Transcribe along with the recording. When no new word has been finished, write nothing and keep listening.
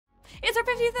It's our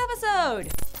 50th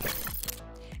episode!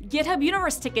 GitHub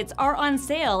Universe tickets are on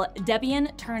sale.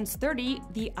 Debian turns 30,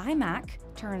 the iMac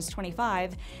turns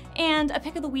 25, and a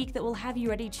pick of the week that will have you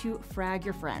ready to frag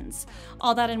your friends.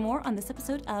 All that and more on this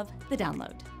episode of The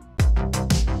Download.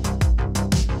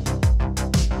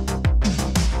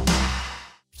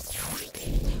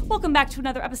 Welcome back to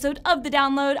another episode of The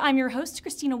Download. I'm your host,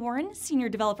 Christina Warren, Senior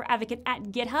Developer Advocate at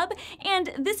GitHub,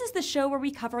 and this is the show where we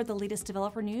cover the latest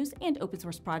developer news and open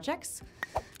source projects.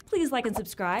 Please like and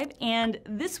subscribe. And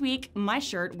this week, my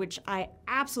shirt, which I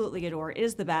absolutely adore,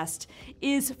 is the best,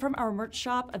 is from our merch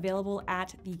shop available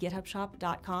at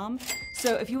thegithubshop.com.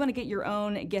 So if you want to get your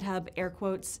own GitHub air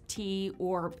quotes tee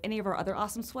or any of our other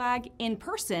awesome swag in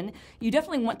person, you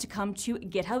definitely want to come to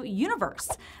GitHub Universe.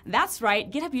 That's right,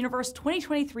 GitHub Universe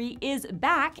 2023 is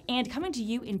back and coming to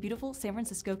you in beautiful San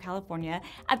Francisco, California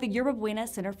at the Yerba Buena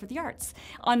Center for the Arts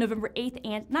on November 8th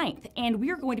and 9th. And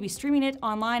we are going to be streaming it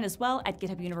online as well at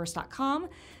githubuniverse.com.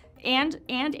 And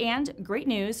great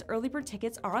news, early bird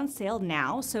tickets are on sale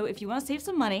now. So if you want to save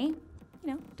some money,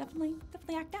 definitely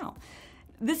act now.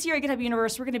 This year at GitHub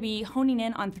Universe, we're going to be honing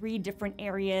in on 3 different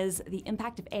areas: the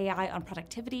impact of AI on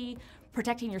productivity,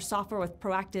 protecting your software with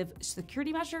proactive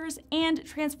security measures, and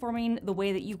transforming the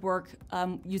way that you work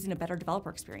using a better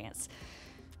developer experience.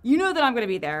 You know that I'm going to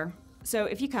be there. So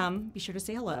if you come, be sure to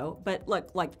say hello. But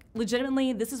look,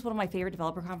 legitimately, this is one of my favorite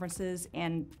developer conferences,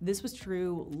 and this was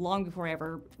true long before I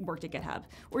ever worked at GitHub,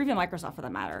 or even Microsoft for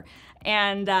that matter.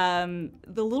 And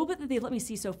the little bit that they've let me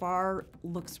see so far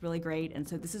looks really great, and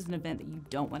so this is an event that you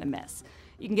don't want to miss.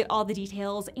 You can get all the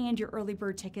details and your early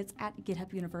bird tickets at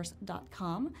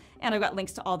githubuniverse.com, and I've got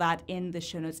links to all that in the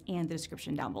show notes and the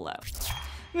description down below.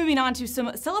 Moving on to some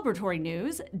celebratory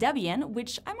news, Debian,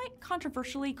 which I might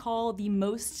controversially call the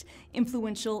most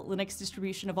influential Linux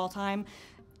distribution of all time,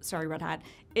 sorry Red Hat,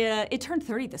 it turned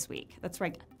 30 this week. That's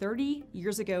right, 30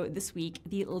 years ago this week,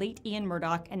 the late Ian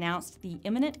Murdock announced the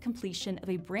imminent completion of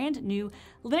a brand new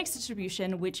Linux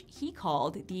distribution, which he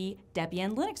called the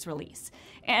Debian Linux release.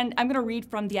 And I'm going to read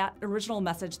from the original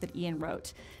message that Ian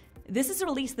wrote. This is a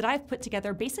release that I've put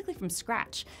together basically from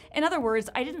scratch. In other words,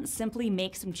 I didn't simply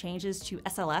make some changes to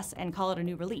SLS and call it a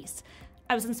new release.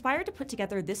 I was inspired to put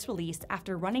together this release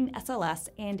after running SLS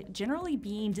and generally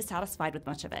being dissatisfied with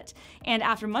much of it. And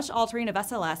after much altering of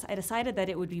SLS, I decided that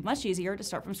it would be much easier to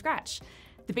start from scratch.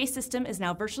 The base system is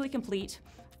now virtually complete,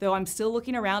 though I'm still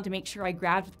looking around to make sure I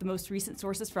grabbed the most recent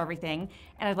sources for everything,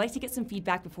 and I'd like to get some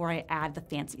feedback before I add the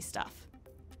fancy stuff.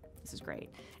 This is great.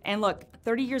 And look,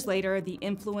 30 years later, the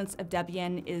influence of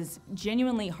Debian is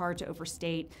genuinely hard to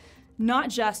overstate, not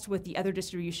just with the other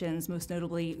distributions, most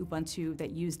notably Ubuntu,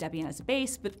 that use Debian as a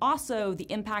base, but also the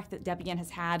impact that Debian has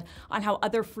had on how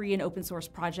other free and open source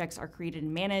projects are created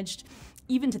and managed,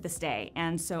 even to this day.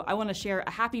 And so I want to share a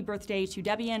happy birthday to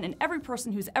Debian and every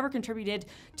person who's ever contributed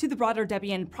to the broader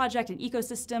Debian project and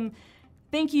ecosystem.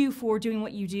 Thank you for doing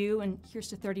what you do, and here's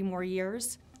to 30 more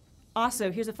years.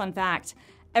 Also, here's a fun fact.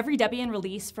 Every Debian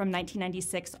release from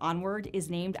 1996 onward is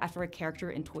named after a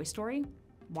character in Toy Story.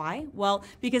 Why? Well,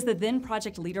 because the then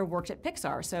project leader worked at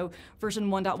Pixar, so version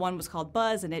 1.1 was called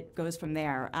Buzz, and it goes from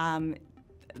there.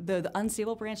 The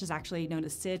unstable branch is actually known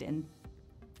as Sid, and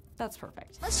that's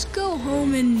perfect. Let's go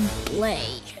home and play.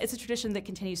 It's a tradition that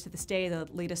continues to this day. The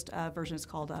latest version is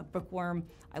called Bookworm.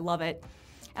 I love it.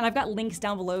 And I've got links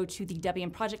down below to the Debian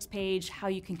projects page, how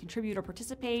you can contribute or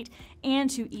participate, and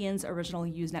to Ian's original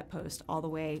Usenet post all the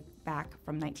way back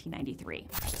from 1993.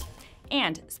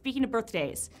 And speaking of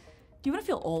birthdays, do you want to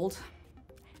feel old?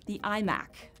 The iMac,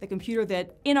 the computer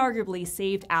that inarguably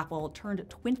saved Apple, turned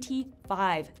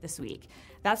 25 this week.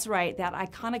 That's right, that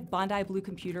iconic Bondi Blue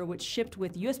computer, which shipped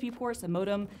with USB ports, a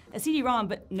modem, a CD-ROM,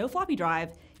 but no floppy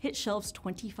drive, hit shelves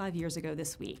 25 years ago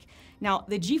this week. Now,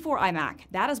 the G4 iMac,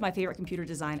 that is my favorite computer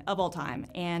design of all time,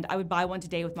 and I would buy one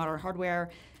today with modern hardware,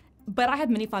 but I have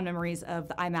many fond memories of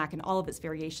the iMac and all of its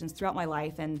variations throughout my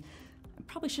life, and I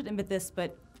probably shouldn't admit this,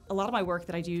 but a lot of my work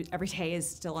that I do every day is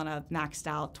still on a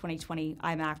Mac-style 2020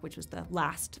 iMac, which was the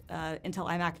last Intel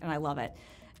iMac, and I love it.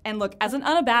 And look, as an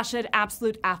unabashed,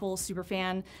 absolute Apple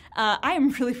superfan, I am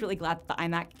really glad that the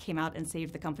iMac came out and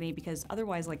saved the company, because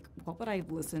otherwise, what would I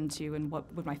listen to and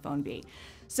what would my phone be?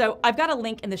 So I've got a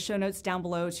link in the show notes down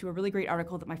below to a really great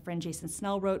article that my friend Jason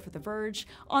Snell wrote for The Verge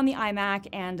on the iMac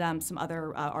and some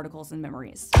other articles and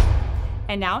memories.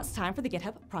 And now it's time for the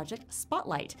GitHub Project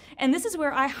Spotlight. And this is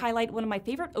where I highlight one of my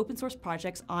favorite open source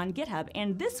projects on GitHub.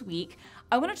 And this week,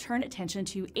 I want to turn attention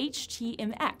to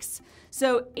HTMX.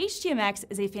 So HTMX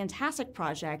is a fantastic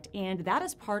project, and that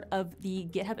is part of the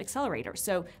GitHub Accelerator.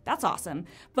 So that's awesome.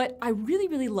 But I really,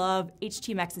 really love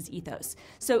HTMX's ethos.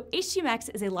 So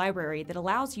HTMX is a library that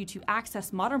allows you to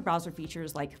access modern browser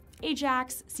features like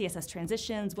Ajax, CSS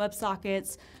transitions,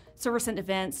 WebSockets, server-sent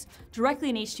events directly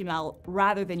in HTML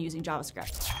rather than using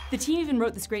JavaScript. The team even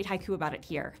wrote this great haiku about it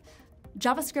here.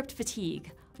 JavaScript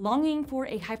fatigue, longing for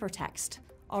a hypertext,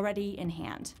 already in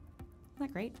hand. Isn't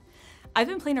that great? I've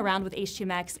been playing around with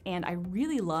HTMX and I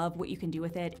really love what you can do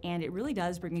with it, and it really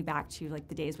does bring me back to like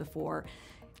the days before.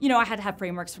 You know, I had to have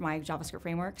frameworks for my JavaScript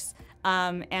frameworks,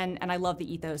 and I love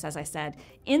the ethos, as I said.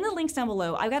 In the links down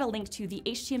below, I've got a link to the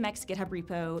HTMX GitHub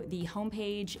repo, the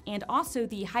homepage, and also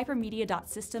the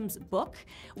hypermedia.systems book,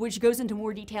 which goes into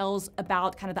more details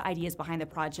about kind of the ideas behind the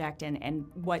project and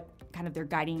what kind of their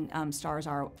guiding stars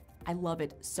are. I love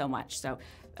it so much, so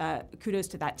kudos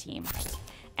to that team.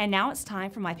 And now it's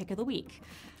time for my pick of the week.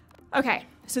 Okay,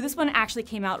 so this one actually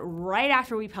came out right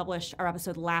after we published our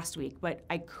episode last week, but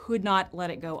I could not let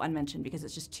it go unmentioned because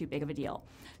it's just too big of a deal.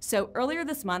 So earlier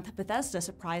this month, Bethesda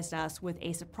surprised us with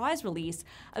a surprise release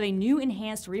of a new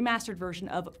enhanced remastered version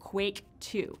of Quake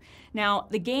II. Now,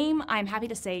 the game, I'm happy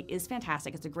to say, is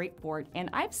fantastic. It's a great port, and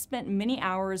I've spent many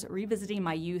hours revisiting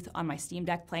my youth on my Steam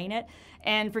Deck playing it.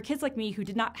 And for kids like me who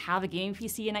did not have a gaming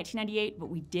PC in 1998, but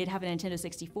we did have a Nintendo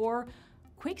 64,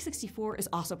 Quake 64 is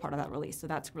also part of that release, so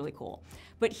that's really cool.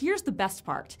 But here's the best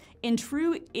part. In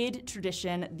true id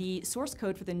tradition, the source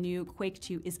code for the new Quake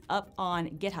 2 is up on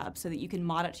GitHub so that you can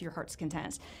mod it to your heart's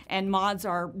content. And mods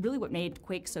are really what made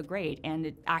Quake so great, and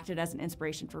it acted as an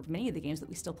inspiration for many of the games that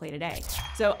we still play today.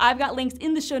 So I've got links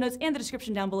in the show notes and the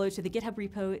description down below to the GitHub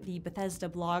repo, the Bethesda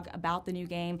blog about the new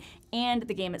game, and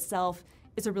the game itself.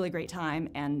 It's a really great time,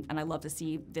 and I love to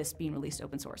see this being released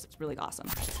open source. It's really awesome.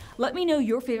 Let me know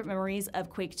your favorite memories of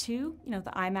Quake II, you know,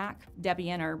 the iMac,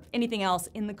 Debian, or anything else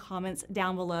in the comments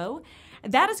down below.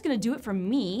 That is going to do it from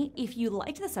me. If you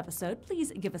liked this episode,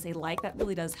 please give us a like. That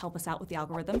really does help us out with the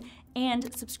algorithm.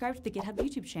 And subscribe to the GitHub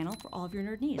YouTube channel for all of your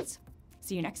nerd needs.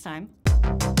 See you next time.